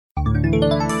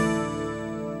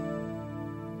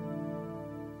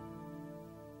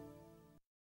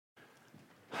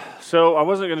So I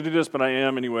wasn't going to do this, but I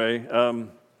am anyway. I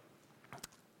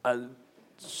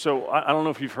don't know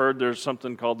if you've heard there's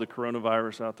something called the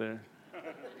coronavirus out there.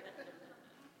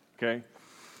 Okay?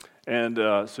 And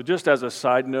so just as a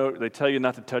side note, they tell you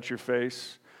not to touch your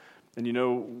face. And you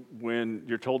know when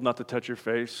you're told not to touch your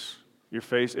face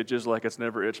itches like it's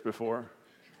never itched before.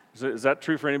 Is that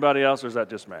true for anybody else, or is that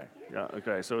just me? Yeah,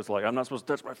 okay, so it's like, I'm not supposed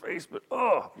to touch my face,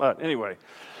 but anyway.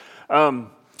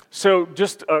 So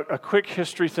just a quick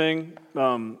history thing.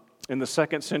 In the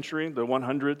 2nd century, the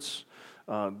 100s,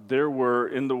 there were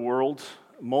in the world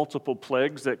multiple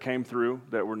plagues that came through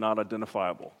that were not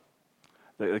identifiable.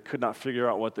 They could not figure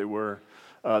out what they were.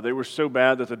 They were so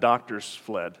bad that the doctors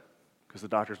fled because the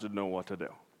doctors didn't know what to do.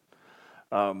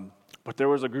 But there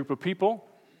was a group of people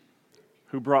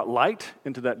who brought light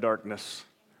into that darkness,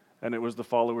 and it was the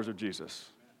followers of Jesus.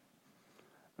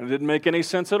 And it didn't make any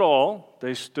sense at all.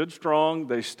 They stood strong,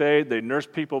 they stayed, they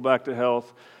nursed people back to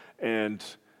health, and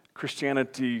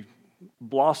Christianity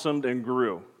blossomed and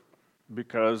grew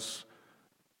because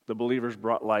the believers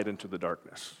brought light into the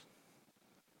darkness.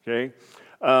 Okay?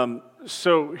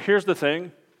 So here's the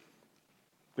thing.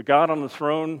 The God on the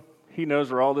throne, He knows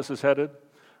where all this is headed.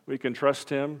 We can trust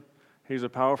Him. He's a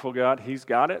powerful God. He's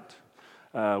got it.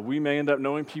 We may end up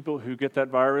knowing people who get that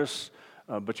virus,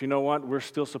 but you know what? We're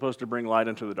still supposed to bring light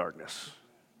into the darkness.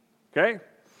 Okay?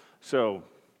 So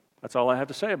that's all I have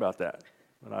to say about that.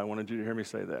 But I wanted you to hear me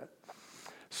say that.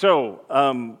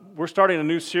 So we're starting a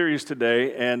new series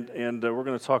today, and we're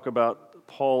going to talk about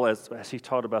Paul as he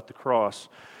taught about the cross.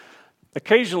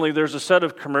 Occasionally, there's a set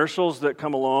of commercials that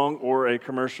come along, or a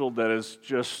commercial that is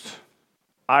just,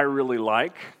 I really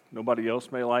like. Nobody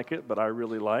else may like it, but I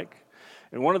really like.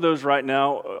 And one of those right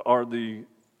now are the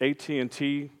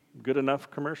AT&T Good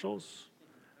Enough commercials.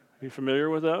 Are you familiar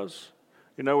with those?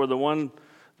 You know, where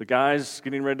the guy's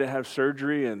getting ready to have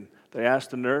surgery, and they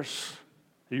ask the nurse,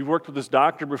 "You've worked with this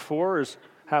doctor before?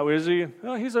 How is he?"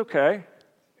 "Oh, he's okay."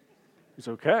 He's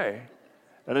okay.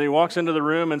 And then he walks into the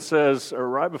room and says, or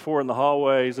right before in the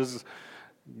hallway, he says,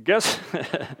 "Guess,"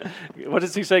 what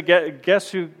does he say?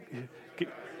 Guess who?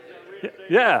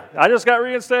 Yeah, I just got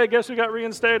reinstated. Guess who got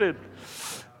reinstated?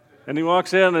 And he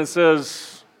walks in and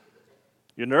says,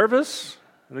 "You nervous?"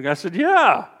 And the guy said,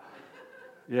 "Yeah."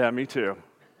 "Yeah, me too.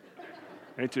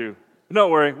 Me too.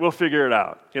 Don't worry, we'll figure it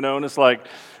out." You know, and it's like,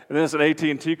 and then it's an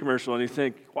AT&T commercial, and you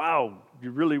think, wow,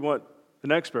 you really want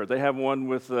an expert. They have one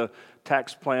with the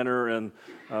tax planner and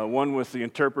one with the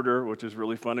interpreter, which is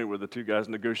really funny, where the two guys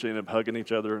negotiating and hugging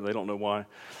each other, and they don't know why.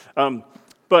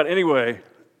 But anyway,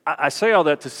 I say all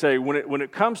that to say, when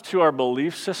it comes to our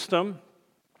belief system,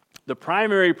 the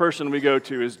primary person we go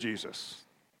to is Jesus.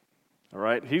 All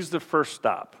right? He's the first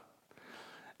stop.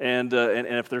 And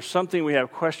if there's something we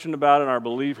have question about in our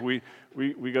belief, we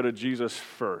go to Jesus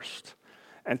first.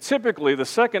 And typically, the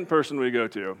second person we go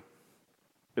to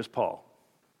is Paul.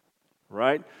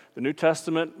 Right? The New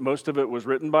Testament, most of it was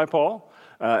written by Paul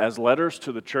as letters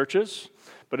to the churches.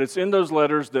 But it's in those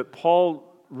letters that Paul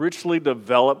richly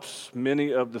develops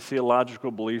many of the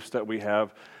theological beliefs that we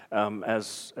have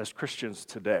as Christians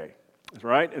today.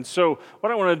 Right? And so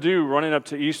what I want to do running up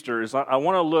to Easter is I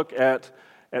want to look at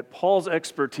Paul's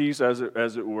expertise, as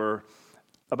it were,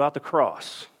 about the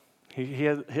cross. He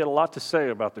had a lot to say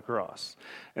about the cross.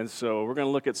 And so we're going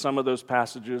to look at some of those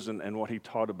passages and what he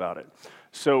taught about it.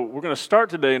 So we're going to start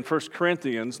today in 1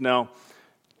 Corinthians. Now,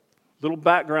 little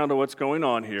background on what's going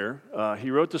on here.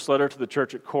 He wrote this letter to the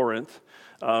church at Corinth.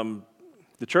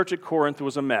 The church at Corinth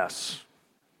was a mess,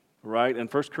 right?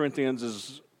 And 1 Corinthians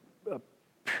is a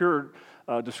pure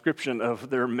description of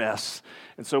their mess.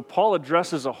 And so Paul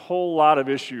addresses a whole lot of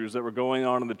issues that were going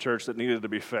on in the church that needed to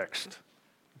be fixed.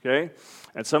 Okay?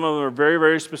 And some of them are very,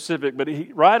 very specific, but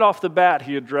right off the bat,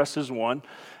 he addresses one,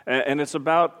 and it's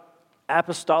about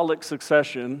apostolic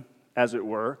succession, as it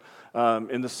were,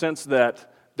 in the sense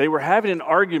that they were having an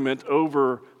argument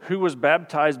over who was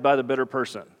baptized by the better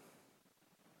person.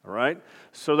 All right?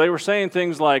 So they were saying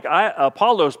things like,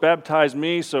 Apollos baptized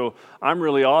me, so I'm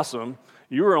really awesome.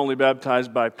 You were only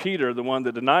baptized by Peter, the one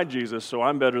that denied Jesus, so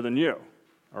I'm better than you.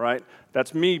 All right?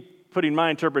 That's me putting my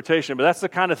interpretation, but that's the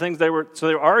kind of things they were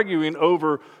arguing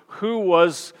over who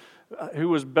was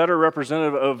better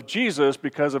representative of Jesus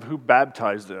because of who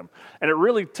baptized them. And it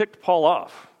really ticked Paul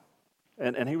off.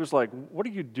 And he was like, "What are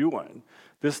you doing?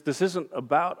 This isn't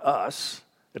about us.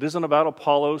 It isn't about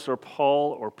Apollos or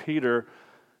Paul or Peter.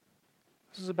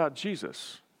 This is about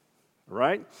Jesus."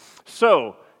 Right?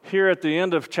 So, here at the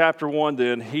end of chapter 1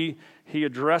 then, he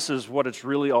addresses what it's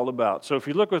really all about. So if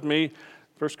you look with me,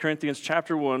 1 Corinthians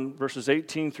chapter 1, verses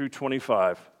 18 through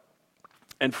 25.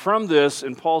 And from this,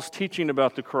 in Paul's teaching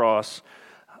about the cross,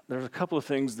 there's a couple of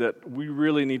things that we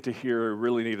really need to hear,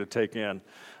 really need to take in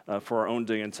for our own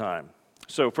day and time.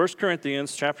 So 1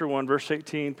 Corinthians chapter 1, verse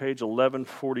 18, page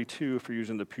 1142 if you're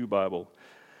using the Pew Bible.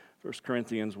 1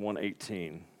 Corinthians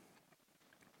 1:18.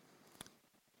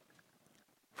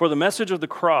 For the message of the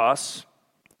cross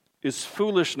is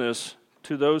foolishness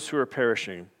to those who are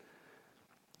perishing,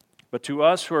 but to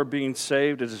us who are being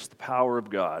saved it is the power of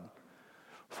God.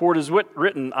 For it is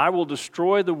written, I will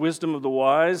destroy the wisdom of the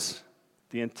wise,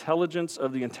 the intelligence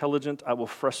of the intelligent I will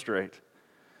frustrate.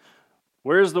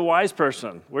 Where is the wise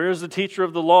person? Where is the teacher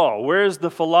of the law? Where is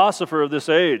the philosopher of this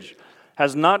age?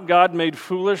 Has not God made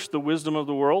foolish the wisdom of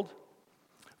the world?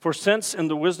 For since in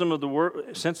the wisdom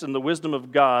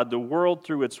of God, the world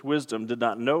through its wisdom did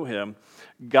not know him,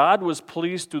 God was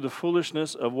pleased through the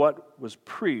foolishness of what was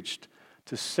preached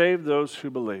to save those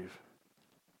who believe.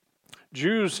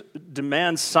 Jews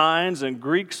demand signs and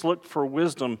Greeks look for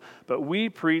wisdom, but we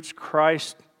preach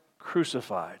Christ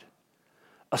crucified.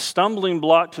 A stumbling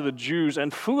block to the Jews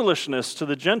and foolishness to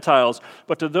the Gentiles,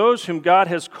 but to those whom God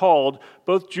has called,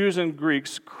 both Jews and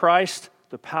Greeks, Christ,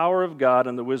 the power of God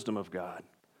and the wisdom of God.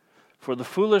 For the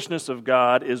foolishness of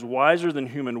God is wiser than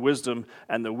human wisdom,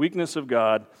 and the weakness of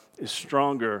God is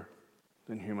stronger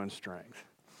than human strength.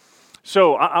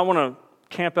 So I want to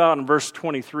camp out in verse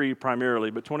 23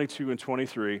 primarily, but 22 and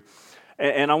 23.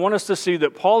 And I want us to see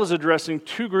that Paul is addressing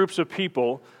two groups of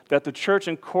people that the church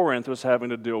in Corinth was having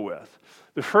to deal with.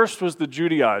 The first was the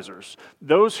Judaizers,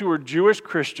 those who were Jewish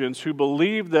Christians who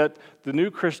believed that the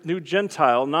new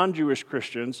Gentile, non-Jewish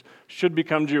Christians should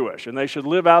become Jewish, and they should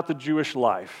live out the Jewish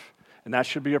life, and that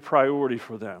should be a priority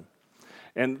for them.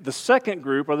 And the second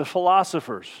group are the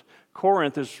philosophers.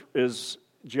 Corinth is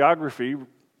geography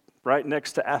right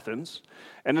next to Athens,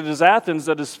 and it is Athens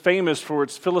that is famous for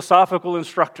its philosophical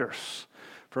instructors.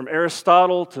 From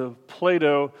Aristotle to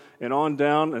Plato and on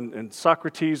down, and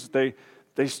Socrates, they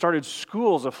started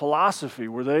schools of philosophy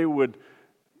where they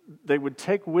would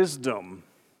take wisdom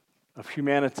of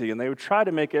humanity and they would try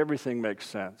to make everything make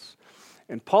sense.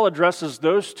 And Paul addresses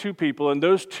those two people and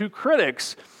those two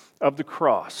critics of the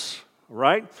cross,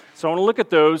 right? So I want to look at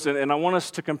those and I want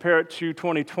us to compare it to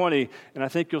 2020, and I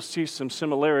think you'll see some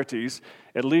similarities,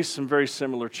 at least some very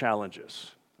similar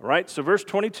challenges. All right, so verse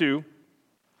 22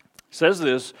 says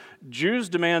this, Jews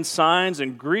demand signs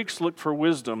and Greeks look for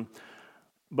wisdom,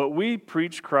 but we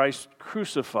preach Christ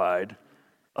crucified,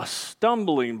 a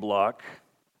stumbling block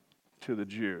to the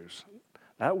Jews.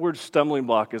 That word stumbling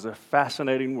block is a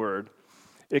fascinating word.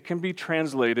 It can be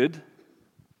translated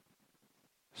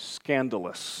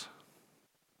scandalous.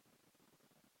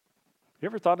 You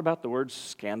ever thought about the word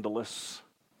scandalous?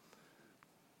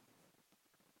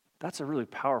 That's a really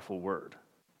powerful word.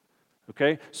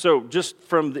 Okay? So just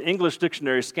from the English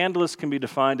dictionary, scandalous can be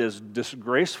defined as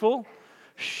disgraceful,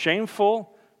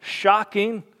 shameful,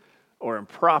 shocking, or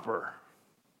improper.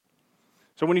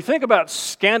 So when you think about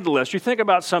scandalous, you think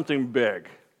about something big,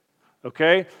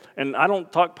 okay? And I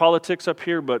don't talk politics up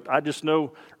here, but I just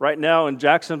know right now in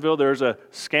Jacksonville there's a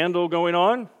scandal going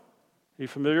on. Are you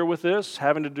familiar with this?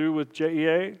 Having to do with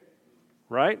JEA,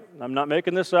 right? I'm not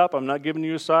making this up. I'm not giving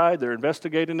you a side. They're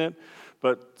investigating it.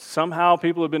 But somehow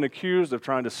people have been accused of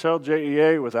trying to sell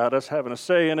JEA without us having a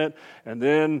say in it, and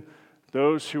then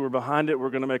those who were behind it were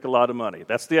going to make a lot of money.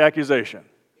 That's the accusation.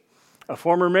 A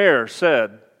former mayor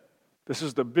said, this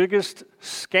is the biggest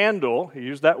scandal, he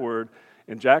used that word,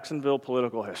 in Jacksonville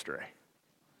political history.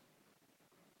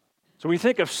 So when you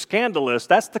think of scandalous,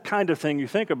 that's the kind of thing you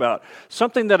think about.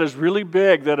 Something that is really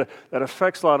big, that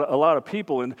affects a lot of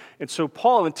people. And so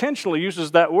Paul intentionally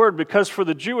uses that word because for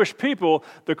the Jewish people,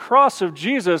 the cross of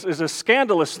Jesus is a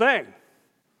scandalous thing.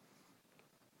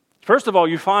 First of all,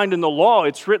 you find in the law,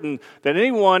 it's written that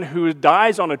anyone who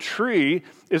dies on a tree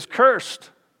is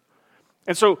cursed.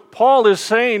 And so Paul is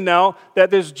saying now that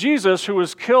this Jesus who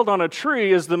was killed on a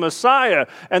tree is the Messiah.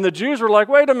 And the Jews were like,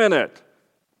 wait a minute.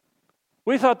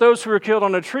 We thought those who were killed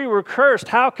on a tree were cursed.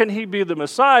 How can he be the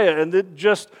Messiah? And it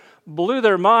just blew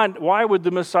their mind. Why would the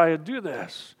Messiah do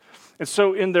this? And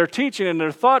so in their teaching, in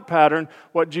their thought pattern,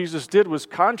 what Jesus did was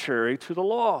contrary to the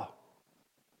law.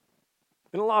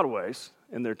 In a lot of ways.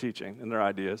 In their teaching, in their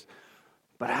ideas.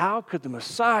 But how could the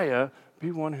Messiah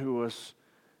be one who was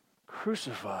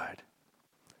crucified?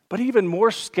 But even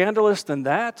more scandalous than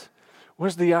that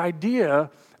was the idea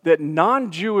that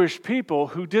non-Jewish people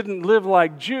who didn't live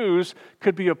like Jews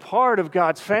could be a part of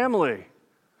God's family.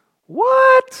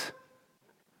 What?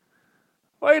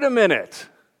 Wait a minute.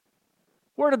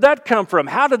 Where did that come from?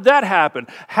 How did that happen?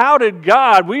 How did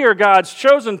God, we are God's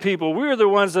chosen people, we are the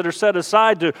ones that are set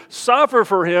aside to suffer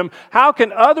for Him. How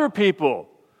can other people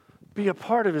be a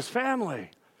part of His family?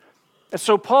 And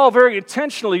so Paul very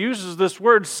intentionally uses this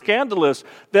word scandalous,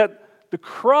 that the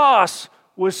cross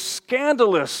was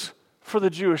scandalous for the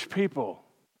Jewish people.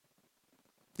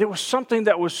 It was something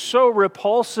that was so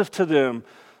repulsive to them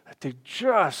that they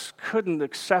just couldn't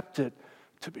accept it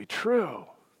to be true.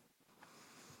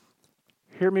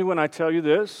 Hear me when I tell you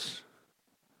this,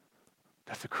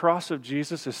 that the cross of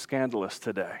Jesus is scandalous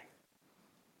today.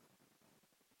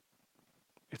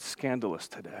 It's scandalous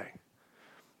today.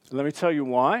 Let me tell you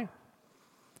why.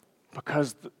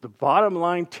 Because the bottom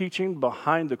line teaching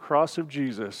behind the cross of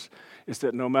Jesus is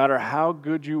that no matter how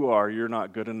good you are, you're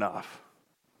not good enough.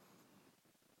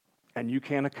 And you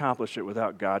can't accomplish it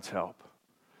without God's help.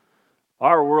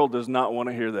 Our world does not want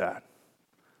to hear that.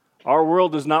 Our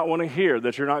world does not want to hear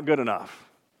that you're not good enough.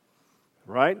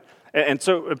 Right? And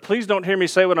so please don't hear me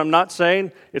say what I'm not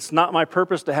saying. It's not my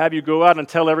purpose to have you go out and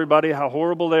tell everybody how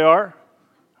horrible they are.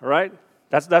 All right?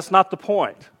 That's not the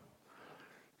point.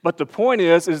 But the point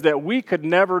is that we could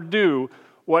never do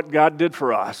what God did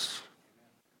for us.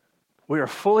 We are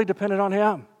fully dependent on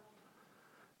Him.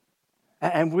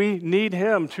 And we need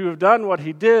Him to have done what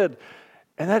He did.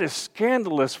 And that is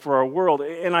scandalous for our world.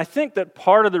 And I think that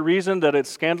part of the reason that it's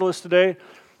scandalous today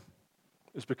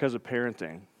is because of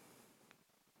parenting.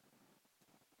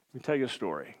 Let me tell you a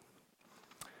story.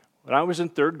 When I was in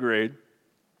 3rd grade,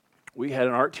 we had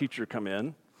an art teacher come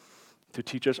in to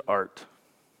teach us art.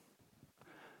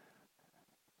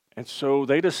 And so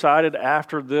they decided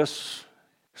after this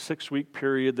 6-week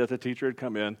period that the teacher had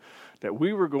come in that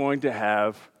we were going to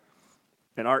have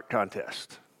an art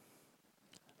contest.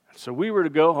 So we were to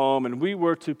go home and we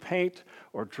were to paint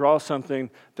or draw something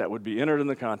that would be entered in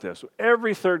the contest. So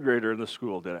every 3rd grader in the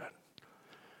school did it.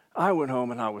 I went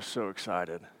home and I was so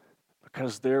excited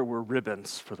because there were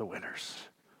ribbons for the winners.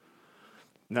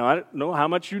 Now, I don't know how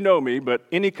much you know me, but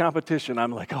any competition,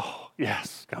 I'm like, oh,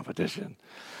 yes, competition.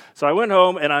 So I went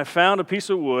home and I found a piece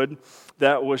of wood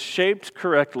that was shaped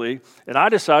correctly, and I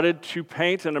decided to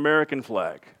paint an American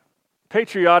flag.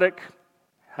 Patriotic,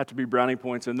 had to be brownie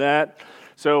points in that.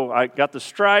 So I got the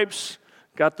stripes,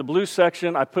 got the blue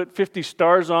section. I put 50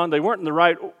 stars on. They weren't in the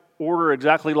right order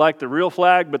exactly like the real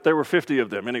flag, but there were 50 of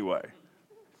them anyway.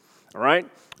 All right?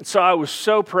 And so I was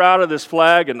so proud of this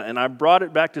flag, and I brought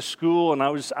it back to school, and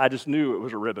I just knew it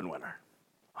was a ribbon winner.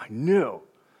 I knew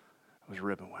it was a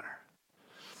ribbon winner.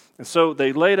 And so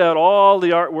they laid out all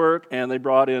the artwork, and they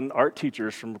brought in art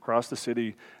teachers from across the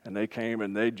city, and they came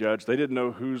and they judged. They didn't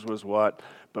know whose was what,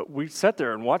 but we sat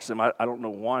there and watched them. I don't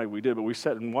know why we did, but we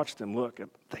sat and watched them look,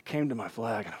 and they came to my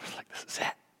flag, and I was like, this is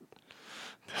it.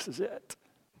 This is it.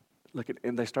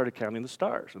 And they started counting the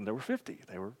stars, and there were 50.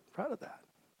 They were proud of that.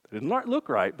 It didn't look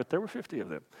right, but there were 50 of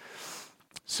them.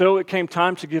 So it came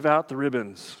time to give out the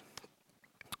ribbons.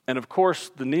 And of course,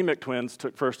 the Nemec twins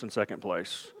took 1st and 2nd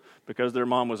place because their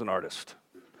mom was an artist.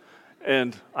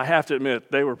 And I have to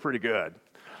admit, they were pretty good.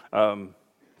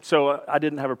 So I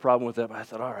didn't have a problem with that, but I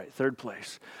thought, all right, 3rd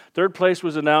place. 3rd place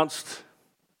was announced,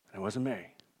 and it wasn't me.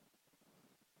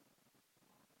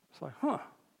 It's like,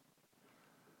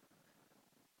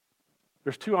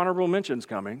 There's 2 honorable mentions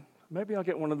coming. Maybe I'll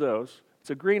get one of those. It's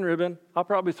a green ribbon. I'll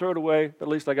probably throw it away, but at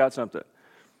least I got something.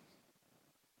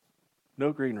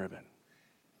 No green ribbon.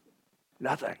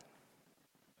 Nothing.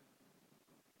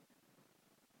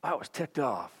 I was ticked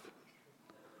off.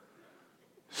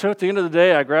 So at the end of the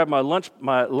day, I grabbed my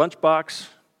lunch box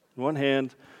in one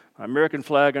hand, my American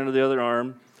flag under the other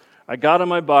arm. I got on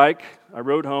my bike. I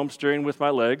rode home steering with my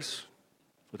legs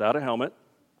without a helmet.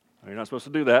 You're not supposed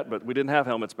to do that, but we didn't have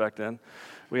helmets back then.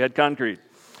 We had concrete.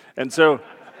 And so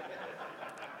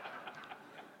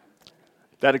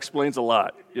that explains a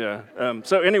lot, yeah.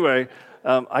 So anyway,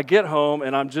 I get home,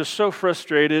 and I'm just so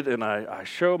frustrated, and I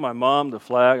show my mom the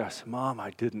flag. I said, Mom,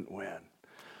 I didn't win.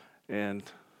 And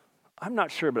I'm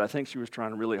not sure, but I think she was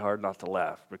trying really hard not to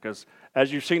laugh, because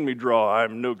as you've seen me draw,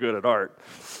 I'm no good at art.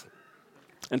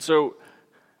 And so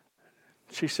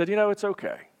she said, it's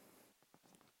okay.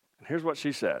 And here's what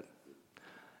she said.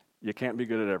 You can't be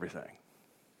good at everything.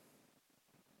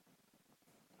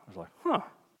 I was like,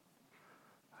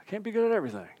 I can't be good at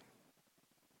everything.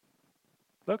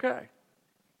 Okay.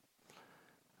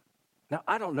 Now,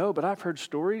 I don't know, but I've heard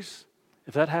stories,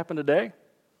 if that happened today,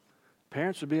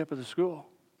 parents would be up at the school.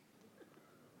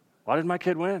 Why did my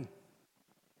kid win?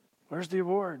 Where's the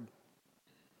award?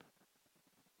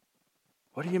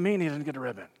 What do you mean he didn't get a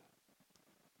ribbon?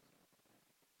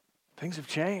 Things have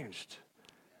changed.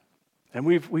 And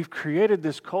we've created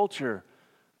this culture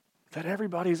that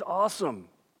everybody's awesome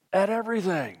at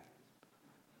everything.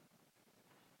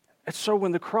 And so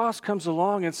when the cross comes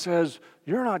along and says,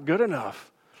 you're not good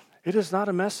enough, it is not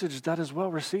a message that is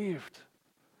well received.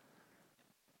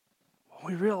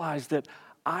 We realize that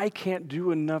I can't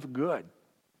do enough good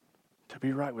to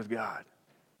be right with God.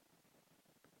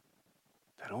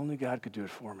 That only God could do it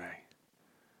for me.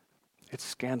 It's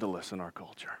scandalous in our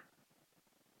culture.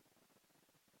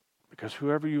 Because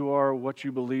whoever you are, what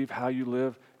you believe, how you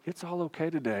live, it's all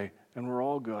okay today, and we're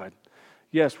all good.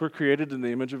 Yes, we're created in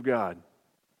the image of God.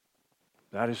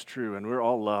 That is true, and we're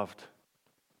all loved.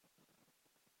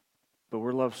 But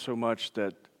we're loved so much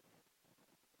that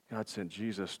God sent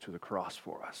Jesus to the cross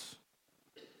for us,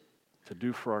 to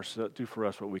do for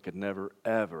us what we could never,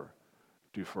 ever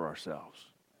do for ourselves.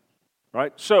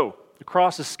 Right? So, the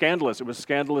cross is scandalous. It was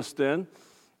scandalous then.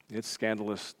 It's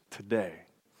scandalous today.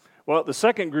 Well, the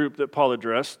second group that Paul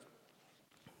addressed,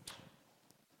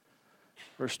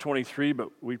 verse 23, but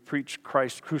we preach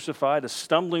Christ crucified, a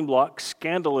stumbling block,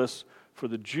 scandalous for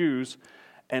the Jews,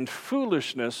 and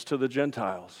foolishness to the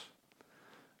Gentiles.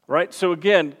 Right? So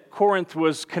again, Corinth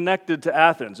was connected to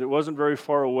Athens. It wasn't very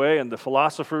far away, and the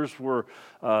philosophers were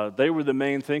the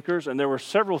main thinkers, and there were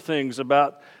several things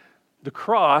about the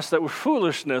cross that were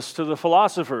foolishness to the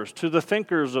philosophers, to the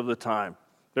thinkers of the time.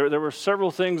 There were several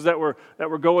things that were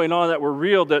going on that were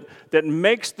real that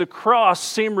makes the cross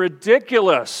seem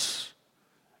ridiculous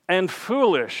and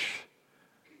foolish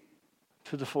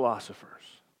to the philosophers.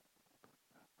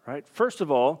 Right? First of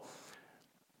all,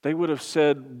 they would have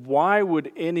said, why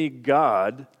would any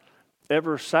God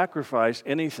ever sacrifice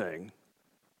anything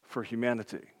for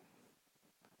humanity?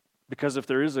 Because if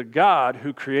there is a God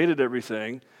who created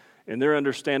everything, in their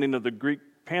understanding of the Greek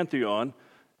pantheon,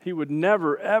 he would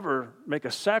never, ever make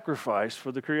a sacrifice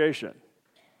for the creation.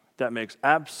 That makes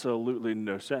absolutely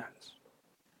no sense.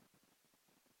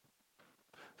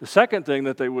 The second thing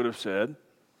that they would have said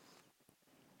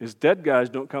is dead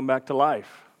guys don't come back to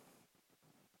life.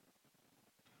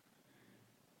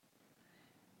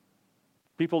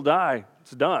 People die,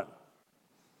 it's done.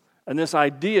 And this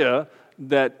idea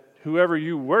that whoever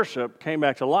you worship came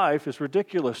back to life is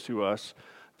ridiculous to us.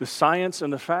 The science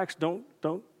and the facts don't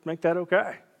make that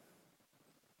okay.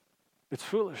 It's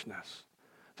foolishness.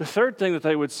 The third thing that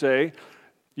they would say,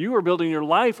 you are building your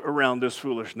life around this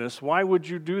foolishness. Why would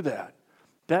you do that?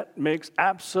 That makes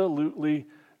absolutely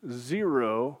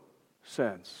zero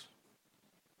sense.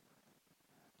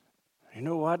 You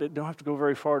know what? It don't have to go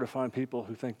very far to find people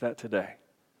who think that today.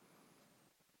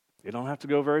 You don't have to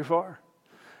go very far.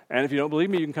 And if you don't believe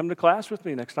me, you can come to class with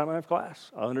me next time I have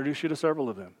class. I'll introduce you to several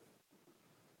of them.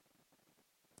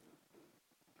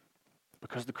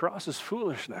 Because the cross is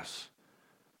foolishness.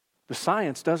 The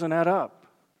science doesn't add up.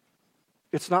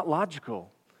 It's not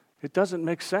logical. It doesn't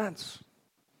make sense.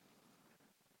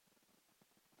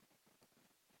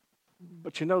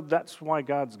 But you know, that's why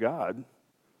God's God.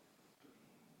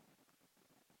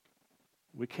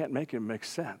 We can't make him make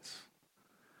sense.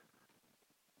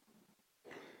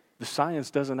 The science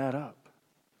doesn't add up.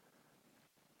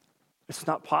 It's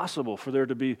not possible for there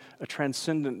to be a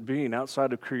transcendent being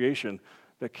outside of creation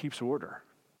that keeps order.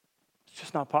 It's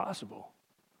just not possible.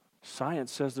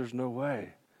 Science says there's no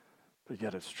way, but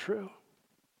yet it's true.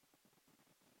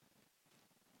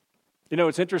 You know,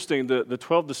 it's interesting, the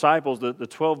 12 disciples, the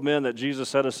 12 men that Jesus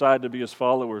set aside to be his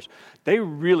followers, they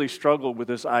really struggled with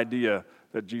this idea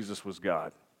that Jesus was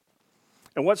God.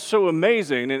 And what's so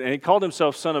amazing, and he called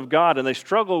himself Son of God, and they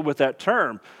struggled with that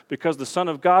term because the Son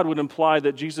of God would imply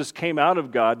that Jesus came out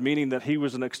of God, meaning that he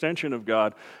was an extension of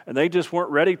God, and they just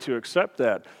weren't ready to accept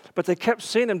that. But they kept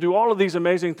seeing him do all of these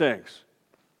amazing things.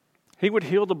 He would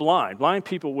heal the blind. Blind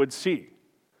people would see.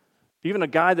 Even a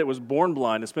guy that was born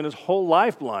blind and spent his whole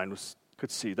life blind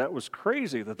could see. That was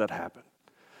crazy that happened.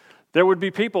 There would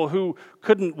be people who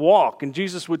couldn't walk, and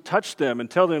Jesus would touch them and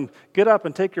tell them, get up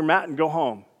and take your mat and go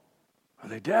home.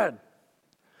 And they did.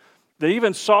 They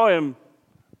even saw him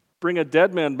bring a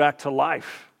dead man back to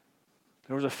life.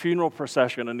 There was a funeral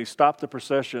procession, and he stopped the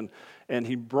procession, and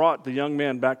he brought the young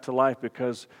man back to life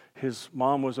because his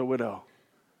mom was a widow.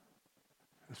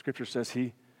 The scripture says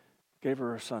he gave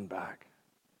her son back.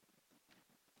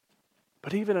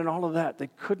 But even in all of that, they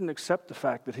couldn't accept the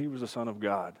fact that he was the Son of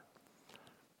God.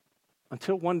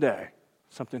 Until one day,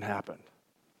 something happened.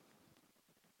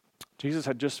 Jesus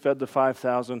had just fed the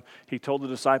 5,000. He told the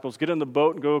disciples, get in the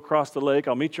boat and go across the lake.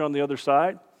 I'll meet you on the other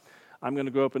side. I'm going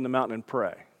to go up in the mountain and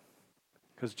pray.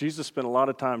 Because Jesus spent a lot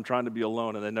of time trying to be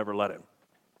alone, and they never let him.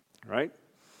 Right?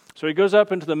 So he goes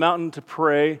up into the mountain to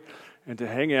pray, and to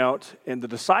hang out. And the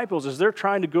disciples, as they're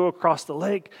trying to go across the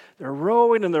lake, they're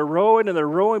rowing and they're rowing and they're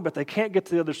rowing, but they can't get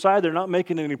to the other side. They're not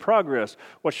making any progress.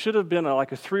 What should have been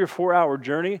like a 3 or 4 hour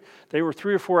journey, they were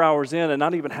 3 or 4 hours in and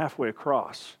not even halfway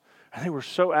across. And they were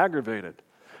so aggravated.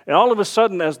 And all of a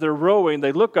sudden, as they're rowing,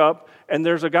 they look up and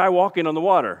there's a guy walking on the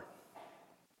water.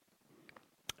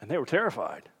 And they were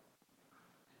terrified.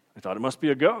 They thought it must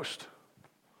be a ghost.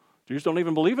 Jews don't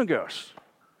even believe in ghosts.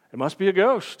 It must be a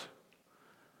ghost.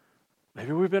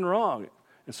 Maybe we've been wrong.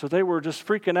 And so they were just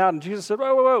freaking out. And Jesus said,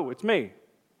 whoa, whoa, whoa, it's me.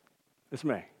 It's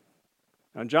me.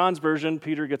 Now in John's version,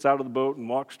 Peter gets out of the boat and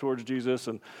walks towards Jesus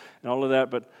and all of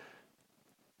that. But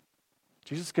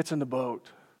Jesus gets in the boat.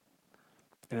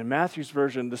 And in Matthew's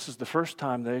version, this is the first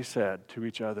time they said to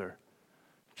each other,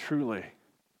 truly,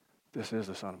 this is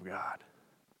the Son of God.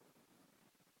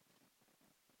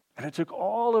 And it took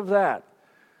all of that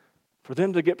for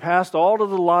them to get past all of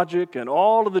the logic and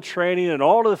all of the training and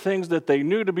all of the things that they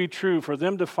knew to be true, for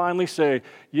them to finally say,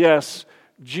 yes,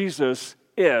 Jesus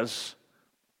is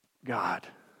God.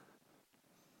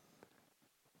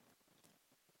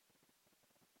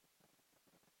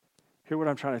 Hear what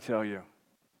I'm trying to tell you.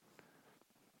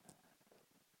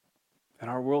 In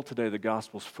our world today, the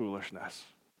gospel's foolishness.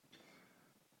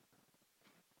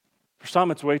 For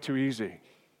some, it's way too easy.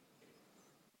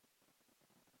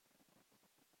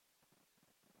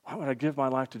 Why would I give my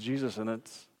life to Jesus and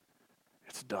it's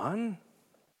done?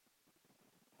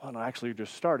 Well, no, actually, you're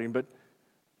just starting, but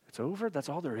it's over? That's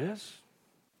all there is?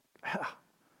 Yeah.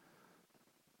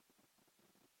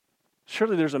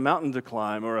 Surely there's a mountain to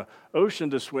climb or an ocean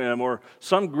to swim or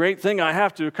some great thing I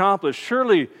have to accomplish.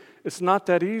 Surely it's not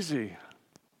that easy.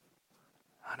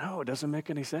 I know, it doesn't make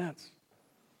any sense.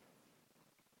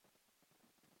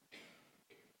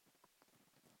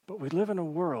 But we live in a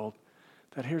world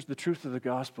that hears the truth of the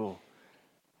gospel,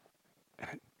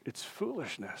 and it's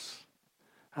foolishness.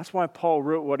 That's why Paul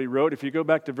wrote what he wrote. If you go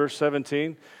back to verse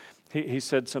 17, he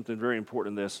said something very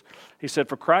important in this. He said,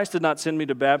 for Christ did not send me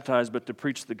to baptize, but to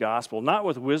preach the gospel, not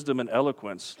with wisdom and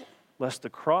eloquence, lest the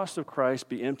cross of Christ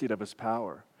be emptied of its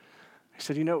power. He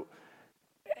said,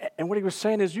 and what he was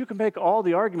saying is you can make all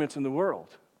the arguments in the world.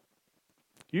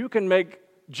 You can make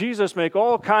Jesus make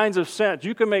all kinds of sense.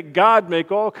 You can make God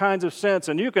make all kinds of sense,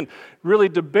 and you can really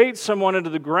debate someone into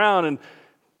the ground.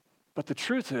 But the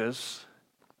truth is,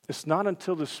 it's not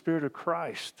until the Spirit of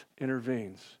Christ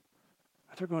intervenes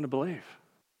that they're going to believe.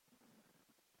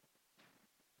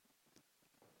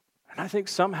 And I think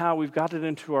somehow we've got it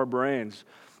into our brains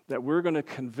that we're going to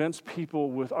convince people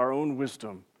with our own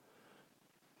wisdom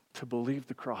to believe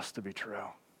the cross to be true.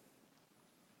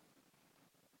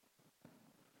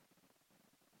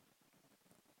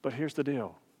 But here's the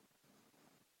deal.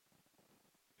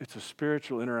 It's a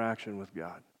spiritual interaction with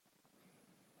God.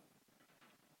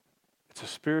 It's a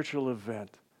spiritual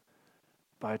event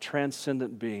by a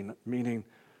transcendent being, meaning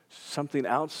something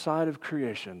outside of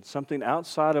creation, something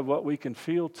outside of what we can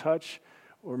feel, touch,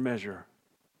 or measure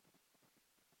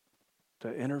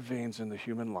that intervenes in the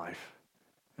human life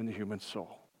and the human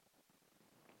soul.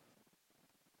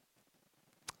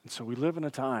 And so we live in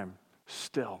a time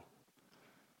still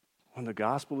when the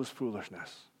gospel is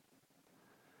foolishness.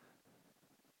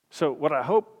 So what I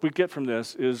hope we get from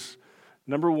this is,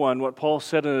 number one, what Paul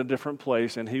said in a different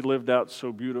place, and he lived out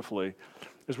so beautifully,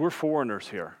 is we're foreigners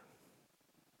here.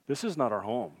 This is not our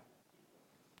home.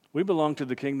 We belong to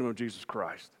the kingdom of Jesus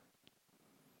Christ.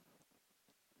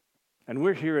 And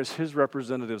we're here as his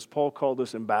representatives. Paul called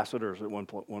us ambassadors at one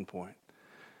point.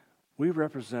 We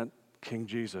represent King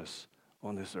Jesus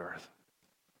on this earth.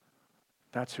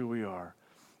 That's who we are.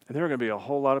 And there are going to be a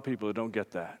whole lot of people who don't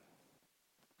get that.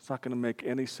 It's not going to make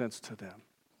any sense to them.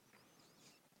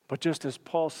 But just as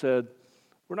Paul said,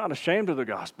 we're not ashamed of the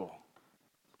gospel.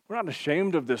 We're not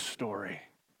ashamed of this story.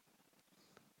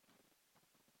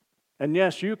 And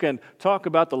yes, you can talk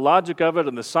about the logic of it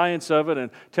and the science of it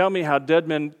and tell me how dead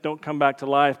men don't come back to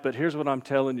life, but here's what I'm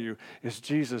telling you, is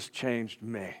Jesus changed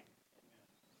me.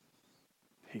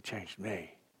 He changed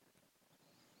me.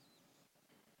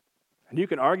 And you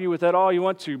can argue with that all you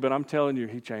want to, but I'm telling you,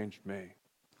 he changed me.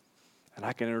 And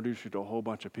I can introduce you to a whole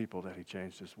bunch of people that he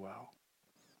changed as well.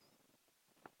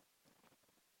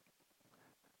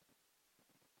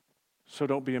 So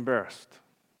don't be embarrassed.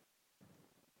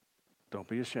 Don't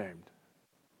be ashamed.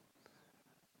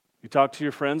 You talk to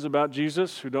your friends about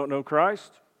Jesus who don't know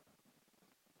Christ.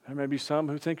 There may be some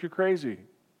who think you're crazy.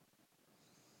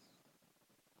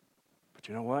 But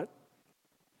you know what?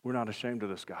 We're not ashamed of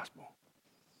this gospel.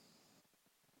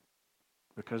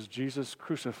 Because Jesus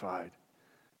crucified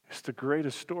is the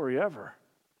greatest story ever.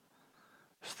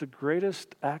 It's the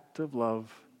greatest act of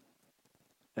love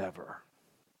ever.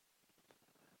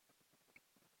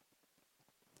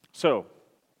 So,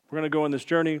 we're going to go on this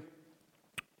journey.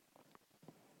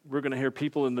 We're going to hear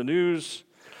people in the news.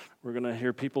 We're going to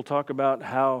hear people talk about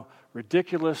how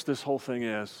ridiculous this whole thing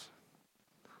is.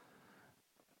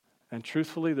 And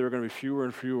truthfully, there are going to be fewer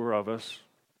and fewer of us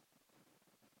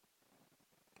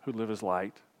who live as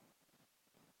light,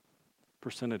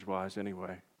 percentage-wise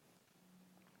anyway.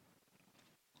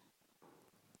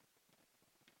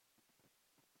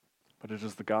 But it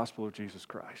is the gospel of Jesus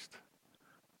Christ,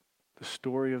 the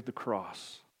story of the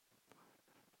cross,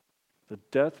 the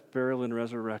death, burial, and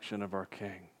resurrection of our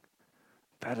King.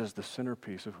 That is the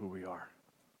centerpiece of who we are.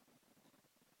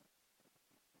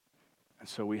 And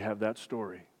so we have that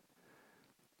story.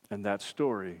 And that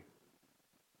story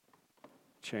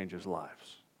changes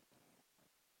lives.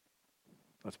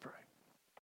 Let's pray.